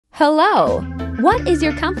Hello! What is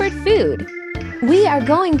your comfort food? We are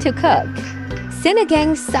going to cook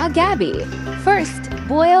sinigang sa gabi. First,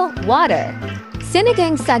 boil water.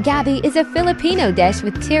 Sinigang sa gabi is a Filipino dish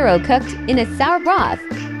with tiro cooked in a sour broth.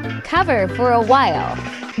 Cover for a while.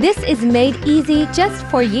 This is made easy just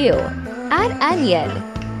for you. Add onion.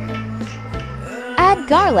 Add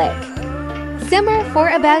garlic. Simmer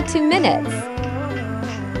for about 2 minutes.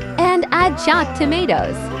 And add chopped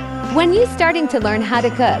tomatoes. When you're starting to learn how to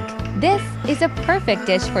cook, this is a perfect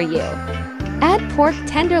dish for you. Add pork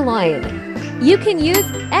tenderloin. You can use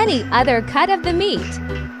any other cut of the meat.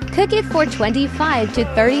 Cook it for 25 to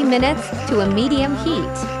 30 minutes to a medium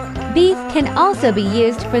heat. Beef can also be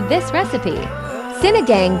used for this recipe.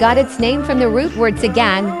 Sinigang got its name from the root word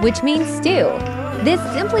sigang, which means stew. This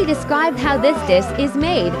simply describes how this dish is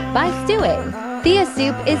made by stewing. The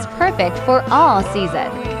soup is perfect for all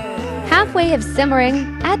season. Halfway of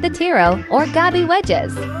simmering, add the tiro or gabi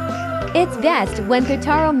wedges. It's best when the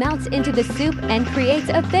taro melts into the soup and creates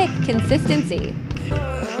a thick consistency.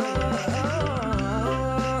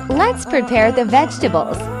 Let's prepare the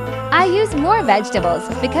vegetables. I use more vegetables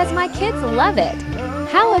because my kids love it.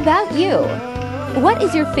 How about you? What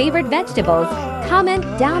is your favorite vegetables? Comment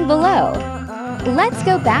down below. Let's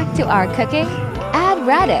go back to our cooking. Add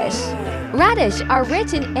radish. Radish are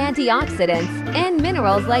rich in antioxidants and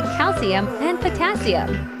minerals like calcium and potassium.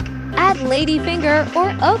 Add ladyfinger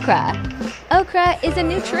or okra. Okra is a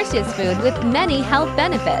nutritious food with many health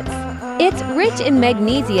benefits. It's rich in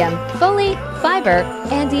magnesium, folate, fiber,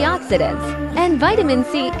 antioxidants, and vitamin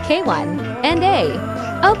C, K1, and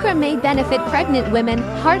A. Okra may benefit pregnant women,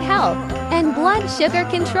 heart health, and blood sugar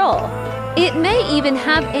control. It may even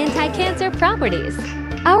have anti-cancer properties.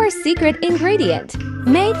 Our secret ingredient,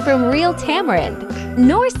 made from real tamarind,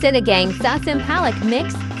 nor sinigang sa sampalok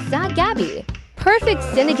mix sa gabi. Perfect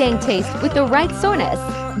sinigang taste with the right sourness.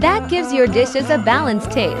 That gives your dishes a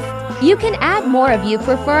balanced taste. You can add more if you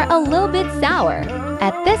prefer a little bit sour.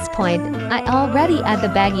 At this point, I already add the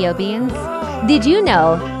Baguio beans. Did you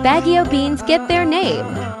know Baguio beans get their name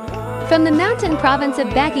from the mountain province of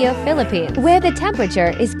Baguio, Philippines, where the temperature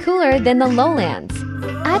is cooler than the lowlands?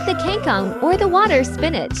 Add the kangkong or the water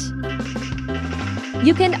spinach.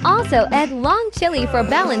 You can also add long chili for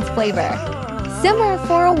balanced flavor. Simmer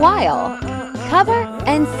for a while. Cover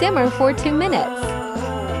and simmer for 2 minutes.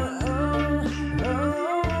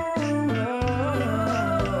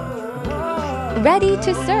 Ready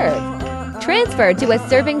to serve. Transfer to a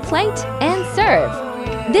serving plate and serve.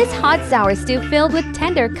 This hot sour stew filled with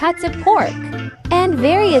tender cuts of pork and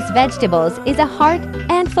various vegetables is a heart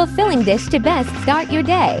and fulfilling dish to best start your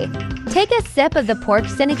day. Take a sip of the pork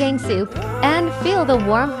sinigang soup and feel the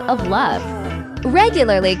warmth of love.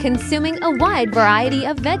 Regularly consuming a wide variety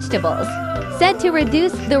of vegetables, said to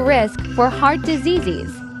reduce the risk for heart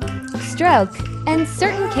diseases, stroke, and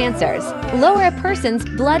certain cancers, lower a person's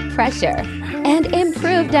blood pressure, and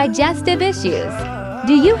improve digestive issues.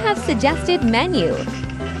 Do you have suggested menu?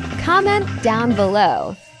 Comment down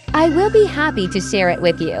below. I will be happy to share it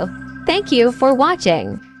with you. Thank you for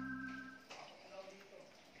watching.